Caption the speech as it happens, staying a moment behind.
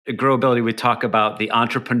Growability, we talk about the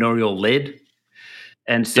entrepreneurial lid.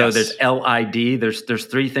 And so there's LID. There's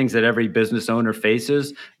three things that every business owner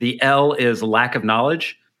faces. The L is lack of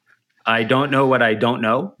knowledge. I don't know what I don't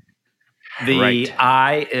know. The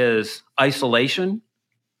I is isolation.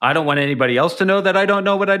 I don't want anybody else to know that I don't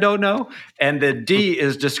know what I don't know. And the D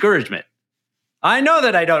is discouragement. I know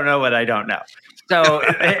that I don't know what I don't know. So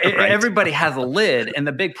everybody has a lid. And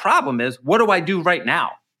the big problem is, what do I do right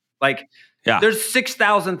now? Like, there's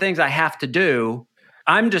 6,000 things I have to do.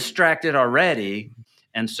 I'm distracted already.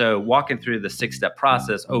 And so walking through the 6-step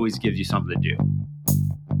process always gives you something to do.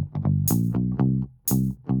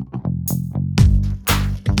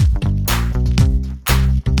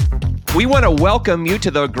 We want to welcome you to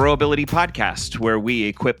the Growability Podcast, where we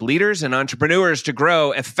equip leaders and entrepreneurs to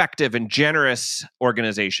grow effective and generous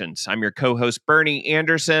organizations. I'm your co-host, Bernie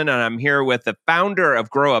Anderson, and I'm here with the founder of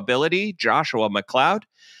Growability, Joshua McLeod.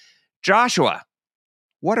 Joshua,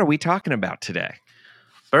 what are we talking about today?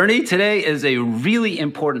 Bernie, today is a really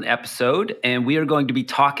important episode, and we are going to be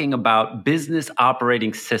talking about business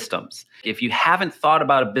operating systems. If you haven't thought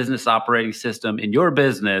about a business operating system in your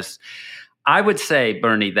business, I would say,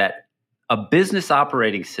 Bernie, that a business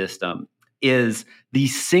operating system is the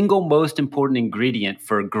single most important ingredient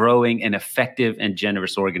for growing an effective and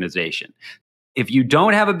generous organization. If you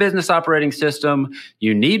don't have a business operating system,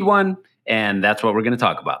 you need one, and that's what we're going to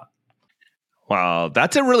talk about. Wow,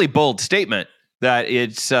 that's a really bold statement, that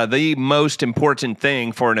it's the most important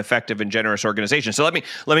thing for an effective and generous organization. So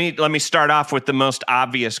let me start off with the most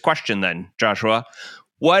obvious question then, Joshua.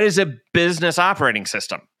 What is a business operating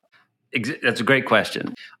system? That's a great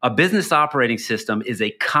question. A business operating system is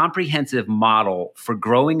a comprehensive model for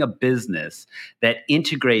growing a business that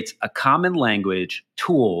integrates a common language,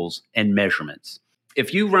 tools, and measurements.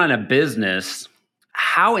 If you run a business,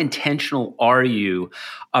 how intentional are you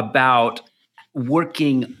about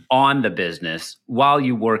working on the business while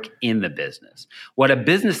you work in the business? What a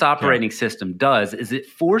business operating system does is it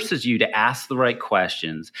forces you to ask the right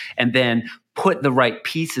questions and then put the right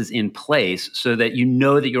pieces in place so that you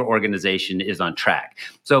know that your organization is on track.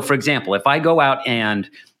 So, for example, if I go out and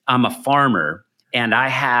I'm a farmer and I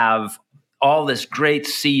have all this great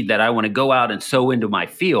seed that I want to go out and sow into my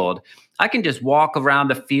field, I can just walk around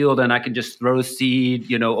the field and I can just throw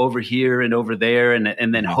seed, over here and over there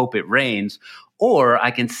and then hope it rains. Or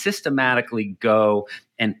I can systematically go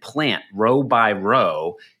and plant row by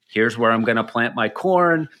row. Here's where I'm going to plant my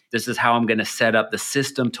corn. This is how I'm going to set up the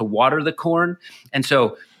system to water the corn. And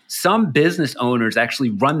so some business owners actually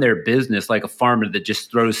run their business like a farmer that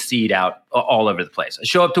just throws seed out all over the place. I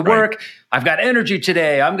show up to work. Right. I've got energy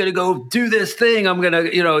today. I'm going to go do this thing. I'm going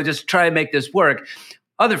to, just try and make this work.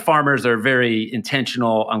 Other farmers are very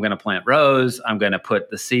intentional. I'm going to plant rows. I'm going to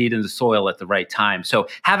put the seed in the soil at the right time. So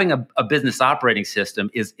having a business operating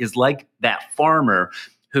system is like that farmer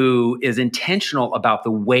who is intentional about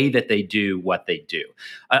the way that they do what they do.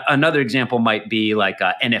 Another example might be like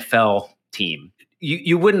an NFL team.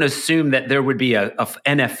 You wouldn't assume that there would be a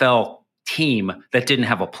NFL team that didn't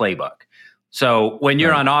have a playbook. So when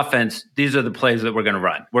you're on offense, these are the plays that we're going to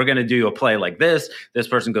run. We're going to do a play like this. This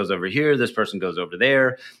person goes over here. This person goes over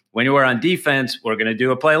there. When you are on defense, we're going to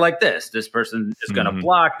do a play like this. This person is going to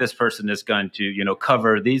block. This person is going to,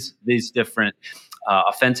 cover these different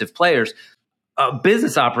offensive players. A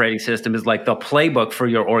business operating system is like the playbook for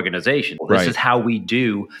your organization. This is how we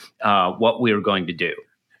do what we are going to do.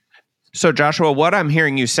 So Joshua, what I'm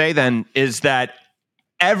hearing you say then is that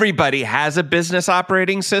everybody has a business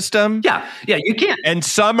operating system. Yeah, you can't. And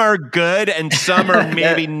some are good and some are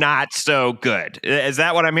maybe not so good. Is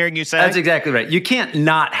that what I'm hearing you say? That's exactly right. You can't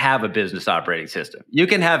not have a business operating system. You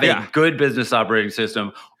can have a good business operating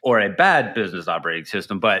system or a bad business operating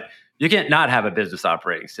system, but you can't not have a business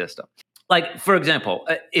operating system. Like, for example,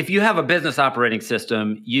 if you have a business operating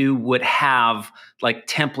system, you would have like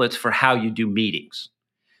templates for how you do meetings.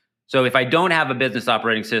 So if I don't have a business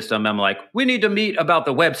operating system, I'm like, we need to meet about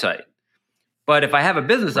the website. But if I have a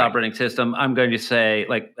business operating system, I'm going to say,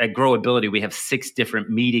 like at Growability, we have 6 different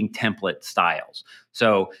meeting template styles.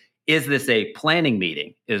 So is this a planning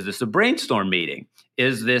meeting? Is this a brainstorm meeting?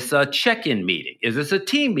 Is this a check-in meeting? Is this a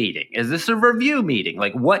team meeting? Is this a review meeting?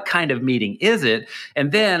 Like, what kind of meeting is it?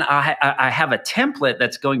 And then I have a template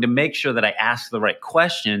that's going to make sure that I ask the right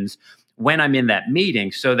questions when I'm in that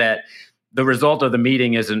meeting so that the result of the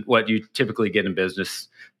meeting isn't what you typically get in business.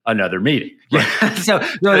 another meeting.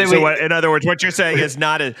 Right. In other words, what you're saying is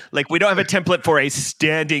not we don't have a template for a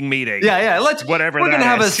standing meeting. Yeah. We're going to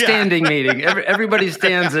have a standing meeting. Everybody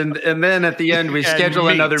stands, and then at the end we schedule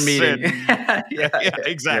another meeting.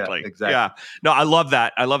 Exactly. Exactly. Yeah. No, I love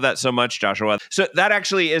that. I love that so much, Joshua. So that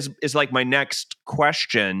actually is like my next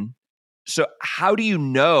question. So how do you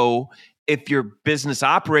know if your business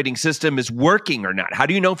operating system is working or not? How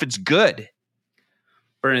do you know if it's good?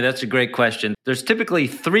 Bernie, that's a great question. There's typically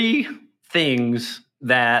 3 things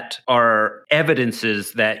that are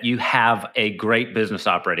evidences that you have a great business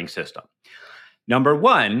operating system. Number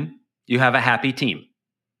 1, you have a happy team.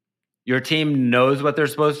 Your team knows what they're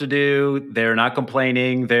supposed to do. They're not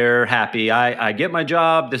complaining. They're happy. I get my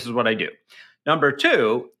job. This is what I do. Number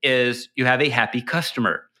 2 is you have a happy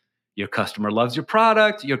customer. Your customer loves your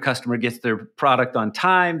product. Your customer gets their product on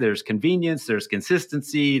time. There's convenience. There's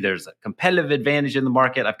consistency. There's a competitive advantage in the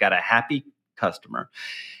market. I've got a happy customer.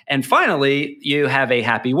 And finally, you have a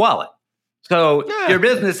happy wallet. So your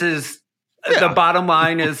business is, the bottom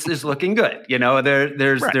line is looking good.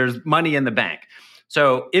 There's money in the bank.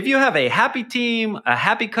 So if you have a happy team, a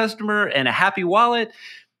happy customer, and a happy wallet,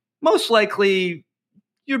 most likely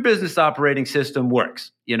your business operating system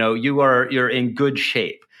works. You're in good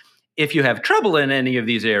shape. If you have trouble in any of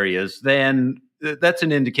these areas, then that's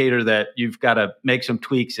an indicator that you've got to make some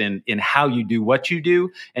tweaks in how you do what you do,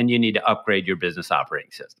 and you need to upgrade your business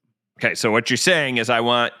operating system. Okay, so what you're saying is I'm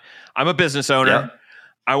a business owner. Yeah.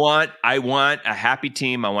 I want a happy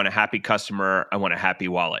team. I want a happy customer. I want a happy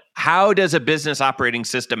wallet. How does a business operating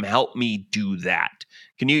system help me do that?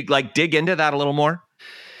 Can you dig into that a little more?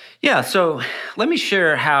 Yeah, so let me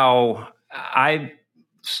share how I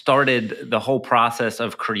started the whole process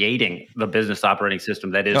of creating the business operating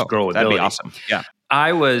system that is Growability. That'd be awesome. Yeah.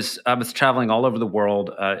 I was traveling all over the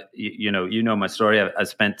world. You know my story. I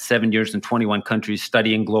spent 7 years in 21 countries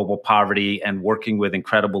studying global poverty and working with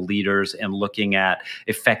incredible leaders and looking at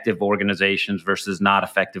effective organizations versus not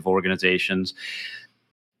effective organizations.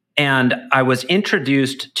 And I was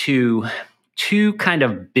introduced to 2 kind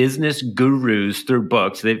of business gurus through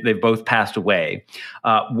books. They've both passed away.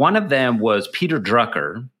 One of them was Peter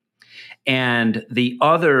Drucker, and the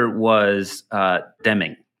other was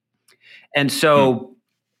Deming. And so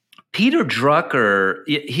Peter Drucker,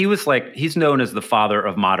 he's known as the father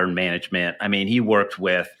of modern management. I mean, he worked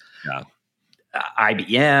with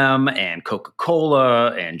IBM and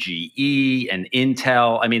Coca-Cola and GE and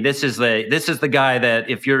Intel. I mean, this is the guy that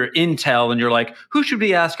if you're Intel and you're like, who should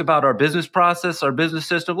we ask about our business process, our business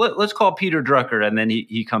system? Let's call Peter Drucker, and then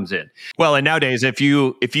he comes in. Well, and nowadays, if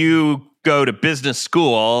you go to business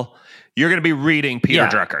school, you're going to be reading Peter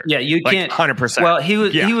Drucker. Yeah, you can't 100%. Well,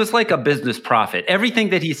 he was like a business prophet. Everything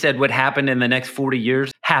that he said would happen in the next 40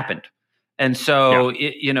 years happened. And so,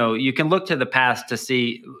 you can look to the past to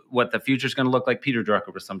see what the future is going to look like. Peter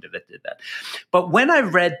Drucker was somebody that did that. But when I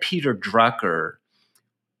read Peter Drucker,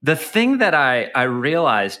 the thing that I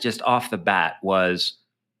realized just off the bat was,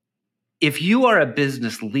 if you are a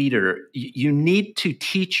business leader, you need to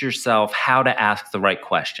teach yourself how to ask the right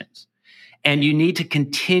questions. And you need to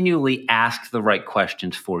continually ask the right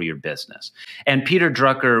questions for your business. And Peter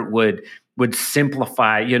Drucker would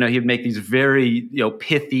simplify, he'd make these very,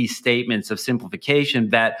 pithy statements of simplification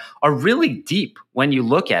that are really deep when you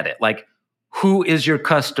look at it. Like, who is your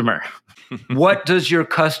customer? What does your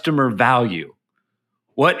customer value?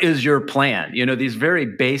 What is your plan? These very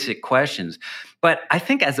basic questions. But I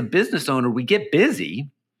think as a business owner, we get busy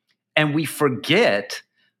and we forget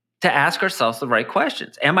to ask ourselves the right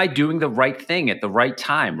questions. Am I doing the right thing at the right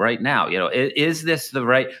time right now? Is this the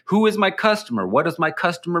right, who is my customer? What does my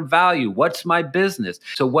customer value? What's my business?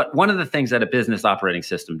 So one of the things that a business operating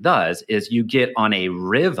system does is you get on a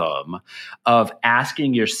rhythm of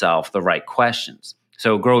asking yourself the right questions.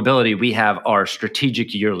 So Growability, we have our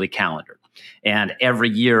strategic yearly calendar. And every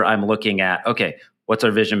year I'm looking at, okay, what's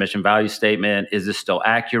our vision, mission, value statement? Is this still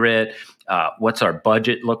accurate? What's our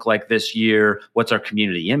budget look like this year? What's our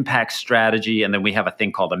community impact strategy? And then we have a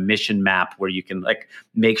thing called a mission map where you can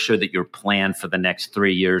make sure that your plan for the next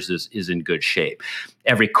 3 years is in good shape.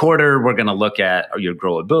 Every quarter, we're going to look at your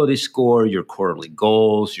Growability score, your quarterly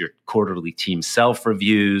goals, your quarterly team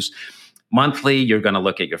self-reviews. Monthly, you're going to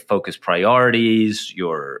look at your focus priorities,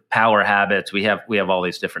 your power habits. We have all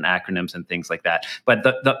these different acronyms and things like that. But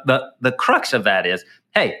the crux of that is,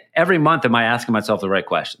 hey, every month am I asking myself the right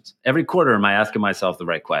questions? Every quarter am I asking myself the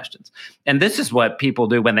right questions? And this is what people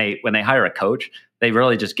do when they hire a coach. They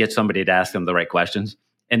really just get somebody to ask them the right questions.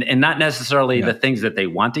 And not necessarily the things that they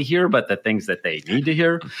want to hear, but the things that they need to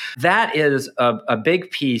hear. That is a big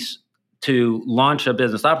piece to launch a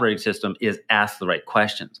business operating system is ask the right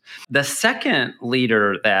questions. The second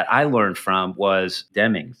leader that I learned from was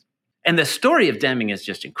Deming. And the story of Deming is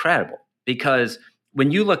just incredible because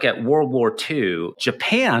when you look at World War II,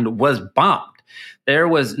 Japan was bombed. There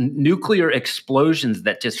was nuclear explosions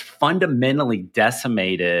that just fundamentally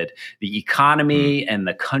decimated the economy and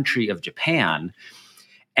the country of Japan.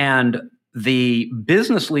 And the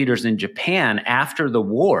business leaders in Japan after the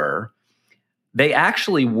war, they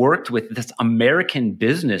actually worked with this American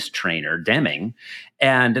business trainer, Deming,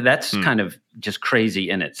 and that's kind of just crazy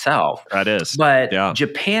in itself. That is. But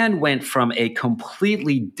Japan went from a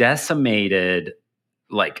completely decimated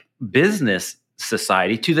business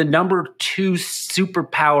society to the number 2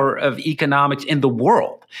 superpower of economics in the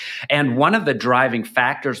world. And one of the driving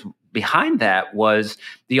factors behind that was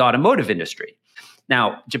the automotive industry.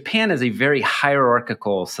 Now, Japan is a very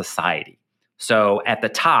hierarchical society. So at the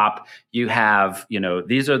top, you have,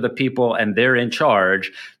 these are the people and they're in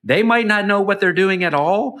charge. They might not know what they're doing at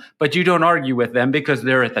all, but you don't argue with them because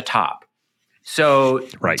they're at the top. So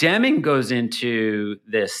Deming goes into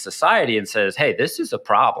this society and says, hey, this is a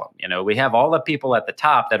problem. We have all the people at the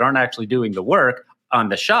top that aren't actually doing the work on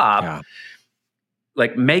the shop,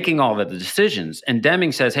 making all of the decisions. And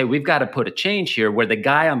Deming says, hey, we've got to put a change here where the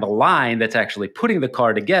guy on the line that's actually putting the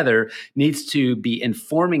car together needs to be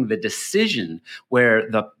informing the decision, where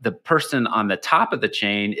the person on the top of the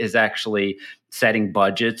chain is actually setting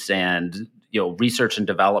budgets and research and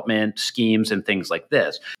development schemes and things like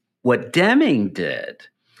this. What Deming did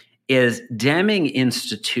is Deming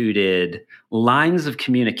instituted lines of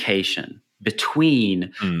communication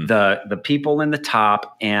between the people in the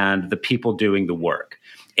top and the people doing the work.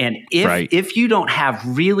 And if you don't have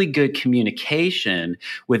really good communication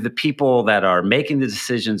with the people that are making the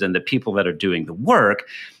decisions and the people that are doing the work,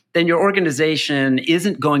 then your organization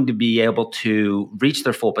isn't going to be able to reach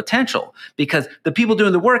their full potential because the people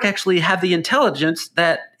doing the work actually have the intelligence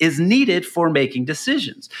that is needed for making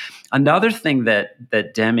decisions. Another thing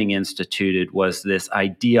that Deming instituted was this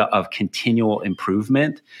idea of continual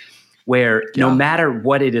improvement, where no matter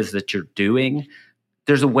what it is that you're doing,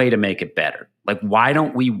 there's a way to make it better. Why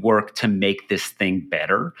don't we work to make this thing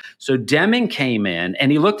better? So Deming came in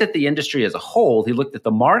and he looked at the industry as a whole. He looked at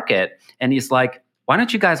the market and he's like, why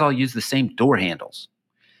don't you guys all use the same door handles?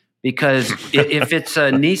 Because if it's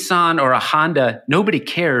a Nissan or a Honda, nobody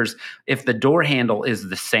cares if the door handle is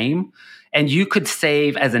the same. And you could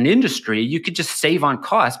save, as an industry, you could just save on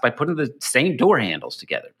cost by putting the same door handles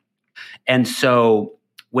together. And so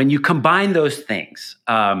when you combine those things,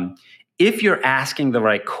 if you're asking the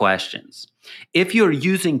right questions, if you're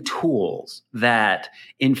using tools that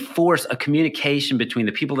enforce a communication between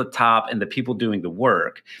the people at the top and the people doing the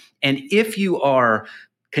work, and if you are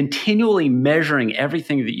continually measuring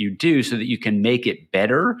everything that you do so that you can make it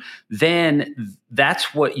better, then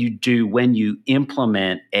that's what you do when you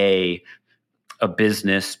implement a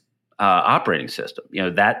business operating system.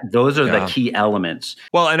 Those are the key elements.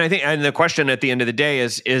 Well, and I think, and the question at the end of the day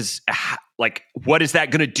is what is that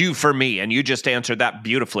going to do for me? And you just answered that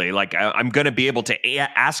beautifully. I'm going to be able to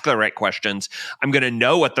ask the right questions. I'm going to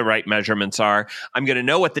know what the right measurements are. I'm going to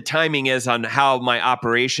know what the timing is on how my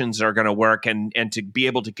operations are going to work and to be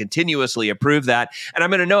able to continuously improve that. And I'm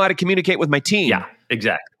going to know how to communicate with my team. Yeah,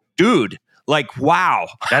 exactly. Dude. Wow.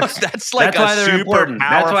 That's why they're important.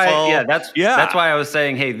 Powerful. That's why I was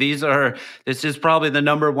saying, hey, this is probably the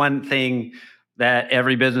number one thing that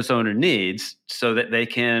every business owner needs so that they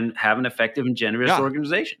can have an effective and generous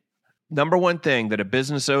organization. Number one thing that a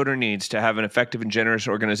business owner needs to have an effective and generous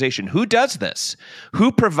organization. Who does this?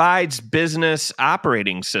 Who provides business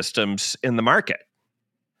operating systems in the market?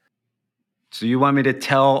 So you want me to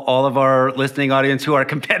tell all of our listening audience who our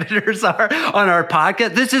competitors are on our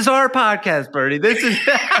podcast? This is our podcast, Bernie. This is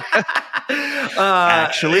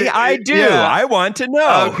actually, I do. Yeah. I want to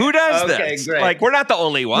know who does this. Great. We're not the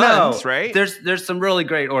only ones, right? There's some really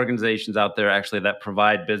great organizations out there actually that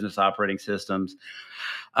provide business operating systems.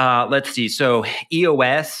 Let's see. So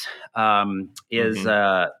EOS is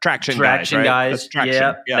Traction Guys. That's Traction.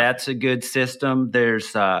 Yeah, that's a good system.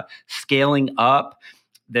 There's Scaling Up.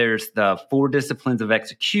 There's the 4 Disciplines of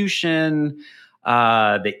Execution,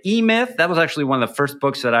 the E-Myth. That was actually one of the first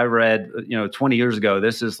books that I read, 20 years ago.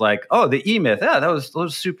 This is the E-Myth. Yeah, that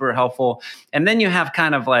was super helpful. And then you have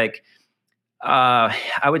kind of I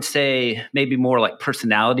would say maybe more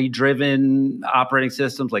personality-driven operating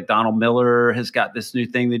systems. Like Donald Miller has got this new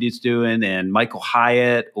thing that he's doing, and Michael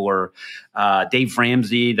Hyatt or Dave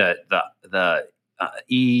Ramsey, the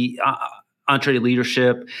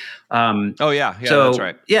EntreLeadership. So, that's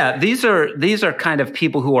right. Yeah, these are kind of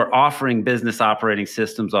people who are offering business operating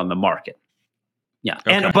systems on the market. Yeah.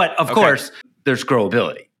 Okay. But of course, there's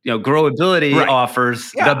growability. Growability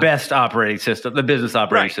offers the best operating system, the business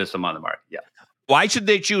operating system on the market. Yeah. Why should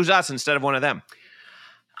they choose us instead of one of them?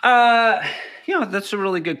 That's a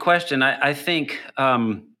really good question. I think,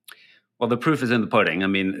 well, the proof is in the pudding. I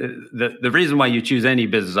mean, the reason why you choose any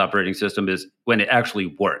business operating system is when it actually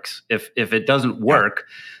works. If it doesn't work,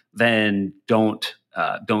 then don't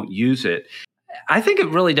use it. I think it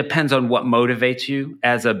really depends on what motivates you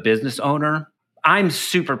as a business owner. I'm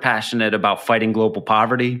super passionate about fighting global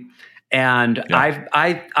poverty. And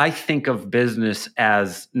I think of business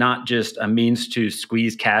as not just a means to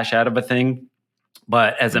squeeze cash out of a thing,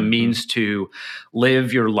 but as a means to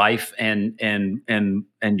live your life and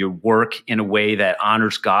your work in a way that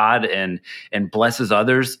honors God and blesses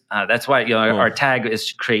others. That's why our tag is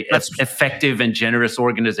to create effective and generous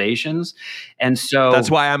organizations. And so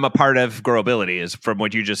that's why I'm a part of Growability, is from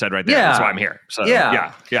what you just said right there. That's why I'm here. So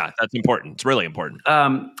yeah, that's important. It's really important.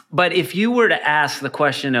 But if you were to ask the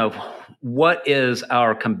question of what is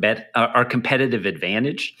our competitive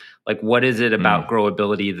advantage? Like, what is it about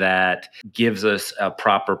Growability that gives us a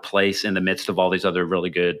proper place in the midst of all these other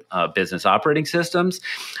really good business operating systems?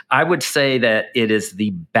 I would say that it is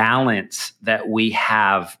the balance that we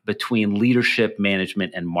have between leadership,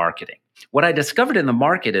 management, and marketing. What I discovered in the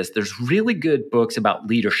market is there's really good books about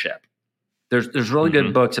leadership. There's really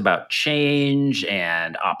good books about change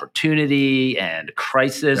and opportunity and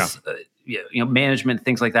crisis, management,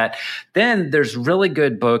 things like that. Then there's really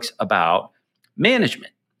good books about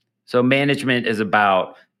management. So management is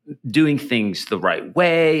about doing things the right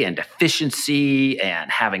way and efficiency and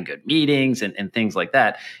having good meetings and things like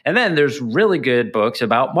that. And then there's really good books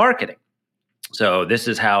about marketing. So this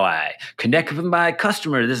is how I connect with my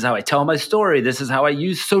customer. This is how I tell my story. This is how I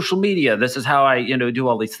use social media. This is how I, do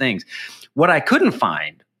all these things. What I couldn't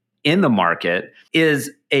find in the market is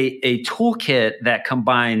a toolkit that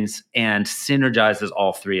combines and synergizes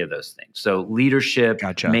all three of those things. So leadership,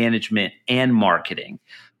 management, and marketing.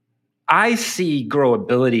 I see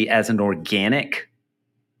Growability as an organic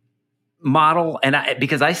model, and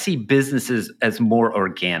because I see businesses as more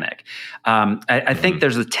organic. I think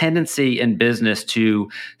there's a tendency in business to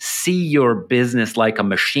see your business like a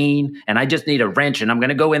machine, and I just need a wrench, and I'm going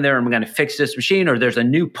to go in there and I'm going to fix this machine, or there's a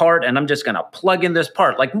new part, and I'm just going to plug in this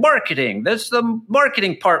part. Like marketing, that's the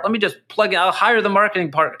marketing part. Let me just plug in. I'll hire the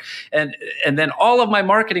marketing part, and then all of my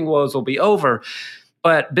marketing woes will be over.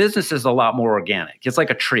 But business is a lot more organic. It's like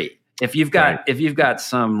a tree. If you've got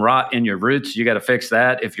some rot in your roots, you got to fix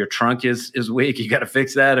that. If your trunk is weak, you got to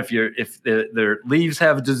fix that. If the leaves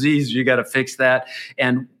have disease, you got to fix that.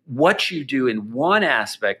 And what you do in one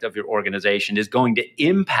aspect of your organization is going to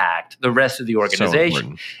impact the rest of the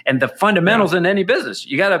organization. And the fundamentals in any business,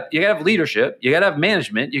 you got to have leadership, you got to have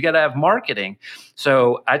management, you got to have marketing.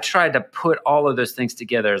 So I tried to put all of those things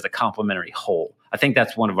together as a complementary whole. I think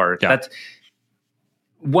that's one of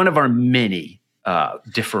our many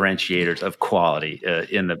differentiators of quality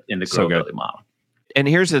in the Growability model. And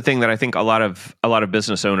here's the thing that I think a lot of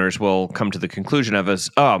business owners will come to the conclusion of is,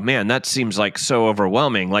 oh man, that seems like so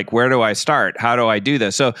overwhelming. Like, where do I start? How do I do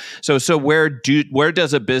this? So where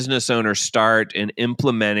does a business owner start in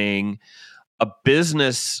implementing a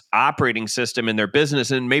business operating system in their business,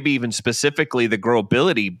 and maybe even specifically the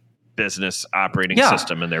Growability business operating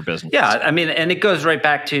system in their business? Yeah, I mean, and it goes right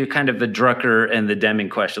back to kind of the Drucker and the Deming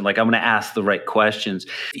question. Like, I'm going to ask the right questions.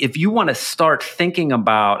 If you want to start thinking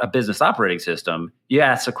about a business operating system, you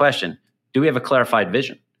ask the question, do we have a clarified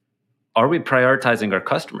vision? Are we prioritizing our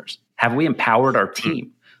customers? Have we empowered our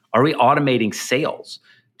team? Are we automating sales?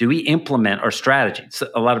 Do we implement our strategy? So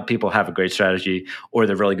a lot of people have a great strategy, or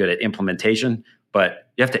they're really good at implementation, but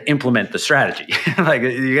you have to implement the strategy. Like,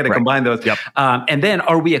 you got to combine those. Yep. And then,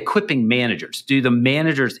 are we equipping managers? Do the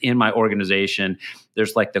managers in my organization,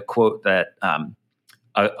 there's like the quote that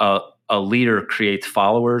a leader creates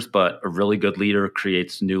followers, but a really good leader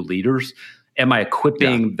creates new leaders. Am I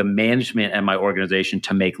equipping the management at my organization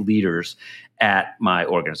to make leaders at my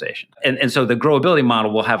organization? And so the Growability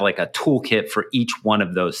model will have like a toolkit for each one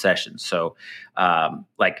of those sessions. So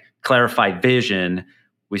like clarify vision,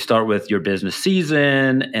 we start with your business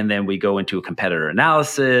season, and then we go into a competitor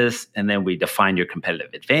analysis, and then we define your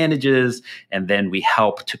competitive advantages, and then we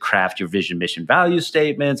help to craft your vision, mission, value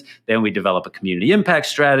statements. Then we develop a community impact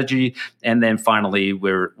strategy, and then finally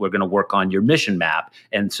we're going to work on your mission map.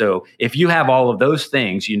 And so if you have all of those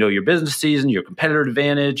things, your business season, your competitor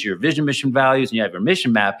advantage, your vision, mission, values, and you have your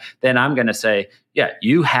mission map, then I'm going to say, yeah,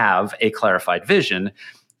 you have a clarified vision.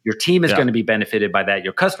 Your team is going to be benefited by that.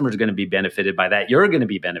 Your customers are going to be benefited by that. You're going to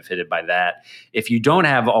be benefited by that. If you don't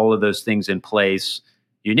have all of those things in place,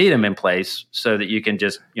 you need them in place so that you can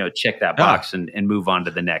just, check that box and move on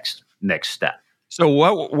to the next step. So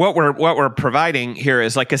what we're providing here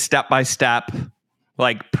is like a step-by-step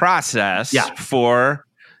like process for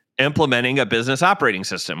implementing a business operating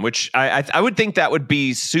system, which I would think that would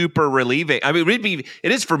be super relieving. I mean,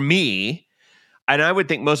 it is for me. And I would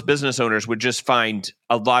think most business owners would just find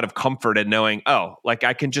a lot of comfort in knowing, like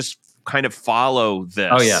I can just kind of follow this.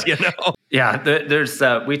 Oh, yeah. Yeah. There's,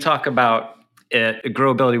 we talk about at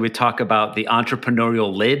Growability, we talk about the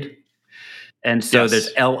entrepreneurial lid. And so there's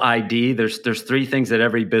LID. There's three things that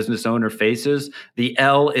every business owner faces. The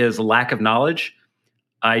L is lack of knowledge.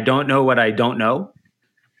 I don't know what I don't know.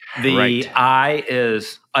 The I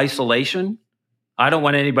is isolation. I don't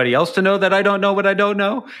want anybody else to know that I don't know what I don't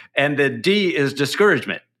know. And the D is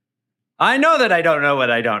discouragement. I know that I don't know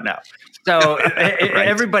what I don't know. So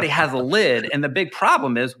everybody has a lid. And the big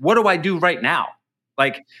problem is, what do I do right now?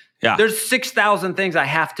 Like, there's 6,000 things I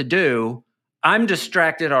have to do. I'm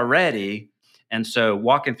distracted already. And so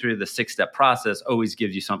walking through the 6-step process always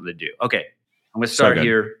gives you something to do. Okay, I'm going to start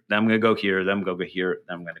here. Then I'm going to go here. Then I'm going to go here.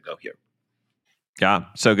 Then I'm going to go here. Yeah,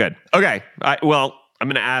 so good. Okay, I'm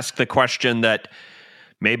going to ask the question that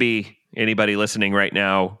maybe anybody listening right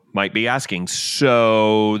now might be asking.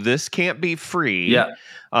 So this can't be free. Yeah.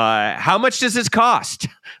 How much does this cost?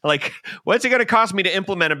 Like, what's it going to cost me to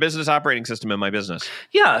implement a business operating system in my business?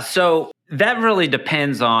 Yeah, so that really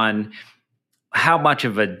depends on how much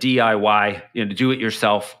of a DIY,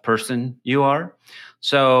 do-it-yourself person you are.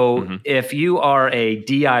 So if you are a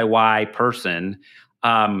DIY person,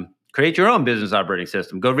 create your own business operating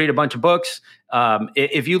system. Go read a bunch of books.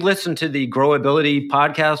 If you listen to the Growability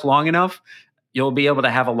podcast long enough, you'll be able to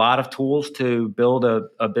have a lot of tools to build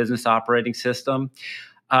a business operating system.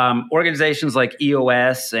 Organizations like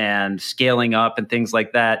EOS and Scaling Up and things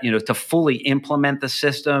like that, to fully implement the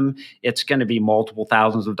system, it's going to be multiple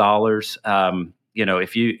thousands of dollars.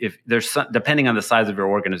 If there's depending on the size of your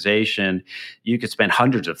organization, you could spend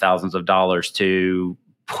hundreds of thousands of dollars to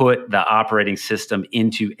put the operating system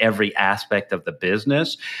into every aspect of the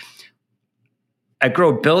business. At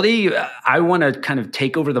Growability, I want to kind of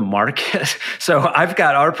take over the market. So I've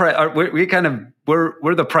got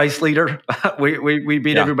we're the price leader. we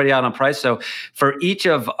beat everybody out on price. So for each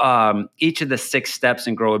of the 6 steps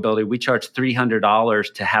in Growability, we charge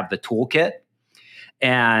 $300 to have the toolkit.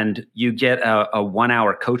 And you get a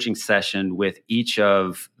 1-hour coaching session with each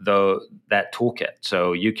of that toolkit.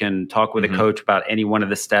 So you can talk with a coach about any one of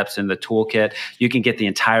the steps in the toolkit. You can get the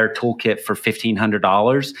entire toolkit for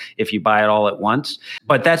 $1,500 if you buy it all at once.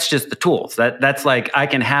 But that's just the tools. That's like, I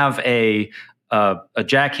can have a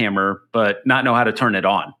jackhammer, but not know how to turn it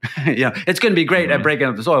on. It's going to be great at breaking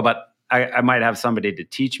up the soil, but I might have somebody to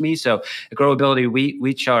teach me. So at Growability,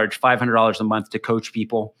 we charge $500 a month to coach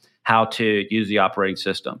people how to use the operating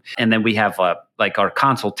system. And then we have our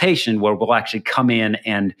consultation where we'll actually come in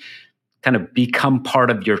and kind of become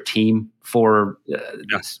part of your team for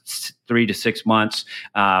 3 to 6 months.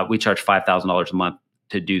 We charge $5,000 a month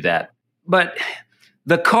to do that. But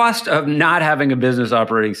the cost of not having a business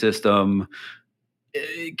operating system,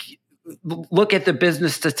 look at the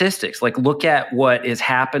business statistics. Like, look at what is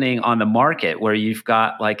happening on the market where you've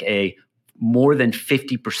got like a more than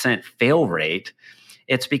 50% fail rate.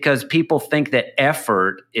 It's because people think that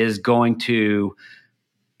effort is going to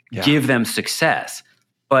give them success.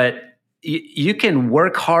 But you can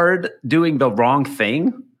work hard doing the wrong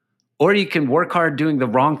thing, or you can work hard doing the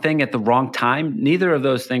wrong thing at the wrong time. Neither of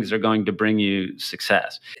those things are going to bring you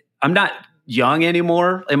success. I'm not young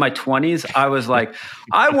anymore. In my 20s, I was like,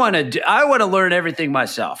 I want to learn everything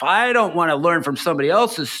myself. I don't want to learn from somebody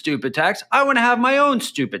else's stupid tax. I want to have my own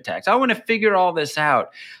stupid tax. I want to figure all this out.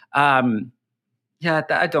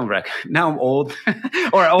 I don't reckon. Now I'm old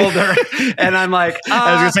or older, and I'm like,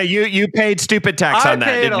 I was gonna say you paid stupid tax on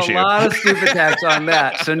that, didn't you? I paid a lot of stupid tax on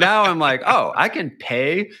that. So now I'm like, I can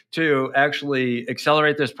pay to actually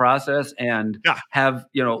accelerate this process and have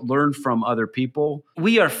learn from other people.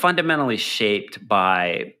 We are fundamentally shaped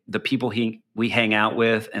by the people we hang out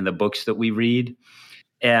with and the books that we read,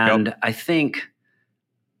 and I think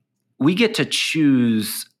we get to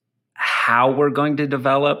choose how we're going to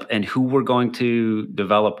develop and who we're going to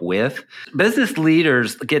develop with. Business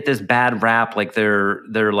leaders get this bad rap, like they're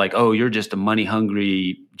like, oh, you're just a money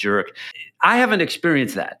hungry jerk. I haven't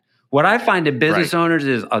experienced that. What I find in business owners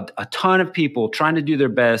is a ton of people trying to do their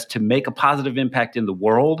best to make a positive impact in the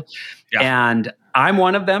world. And I'm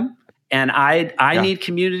one of them. And I need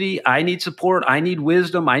community. I need support. I need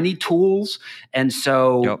wisdom. I need tools. And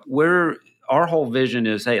so our whole vision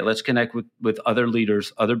is, hey, let's connect with other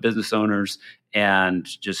leaders, other business owners, and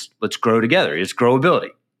just let's grow together. It's Growability.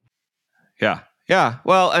 Yeah. Yeah.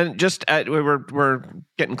 Well, and just we're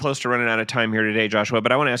getting close to running out of time here today, Joshua.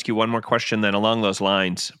 But I want to ask you one more question then along those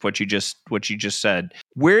lines. What you just said.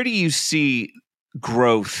 Where do you see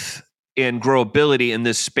growth and growability in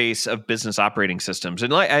this space of business operating systems?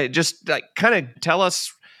 And kind of tell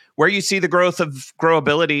us where you see the growth of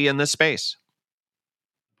growability in this space.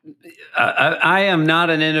 I am not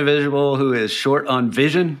an individual who is short on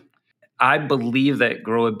vision. I believe that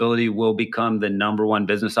growability will become the number one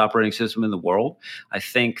business operating system in the world. I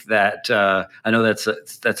think that I know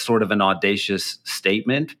that's sort of an audacious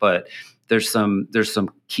statement, but there's some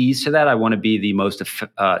keys to that. I want to be the most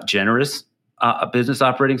generous business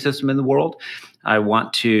operating system in the world. I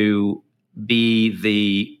want to be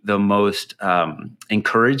the most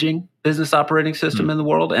encouraging business operating system in the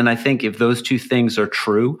world. And I think if those two things are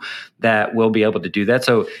true, that we'll be able to do that.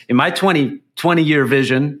 So in my 20-year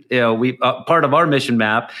vision, we part of our mission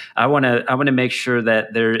map, I want to make sure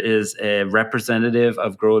that there is a representative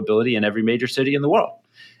of growability in every major city in the world.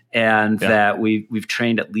 And that we've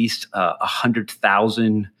trained at least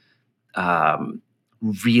 100,000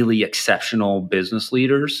 really exceptional business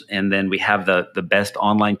leaders. And then we have the best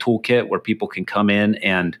online toolkit where people can come in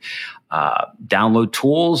and download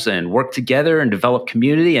tools and work together and develop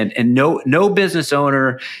community. And no business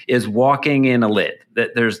owner is walking in a lid.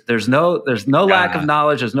 That there's no lack of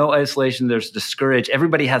knowledge. There's no isolation. There's discourage.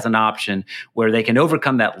 Everybody has an option where they can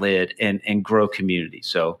overcome that lid and grow community.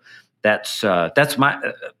 So that's my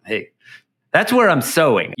that's where I'm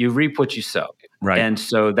sowing. You reap what you sow. Right. And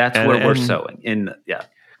so that's where we're sowing.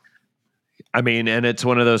 I mean, and it's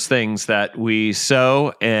one of those things that we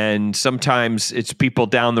sow, and sometimes it's people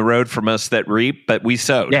down the road from us that reap, but we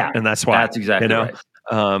sowed. Yeah. And that's why. That's exactly right.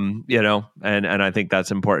 And I think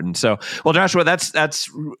that's important. So, well, Joshua,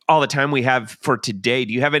 that's all the time we have for today.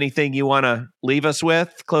 Do you have anything you want to leave us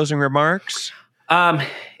with? Closing remarks?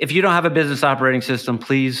 If you don't have a business operating system,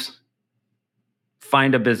 please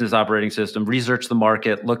find a business operating system, research the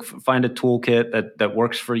market, find a toolkit that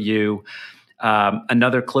works for you.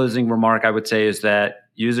 Another closing remark I would say is that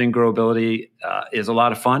using Growability is a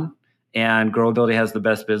lot of fun, and Growability has the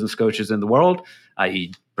best business coaches in the world,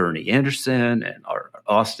 i.e. Bernie Anderson and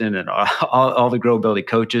Austin and all the Growability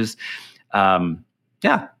coaches. That's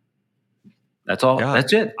all. Yeah.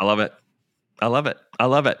 That's it. I love it.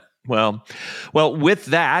 Well, with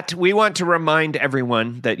that, we want to remind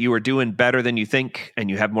everyone that you are doing better than you think and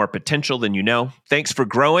you have more potential than you know. Thanks for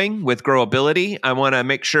growing with Growability. I want to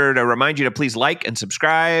make sure to remind you to please like and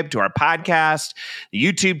subscribe to our podcast, the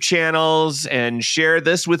YouTube channels, and share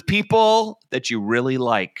this with people that you really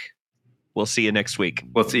like. We'll see you next week.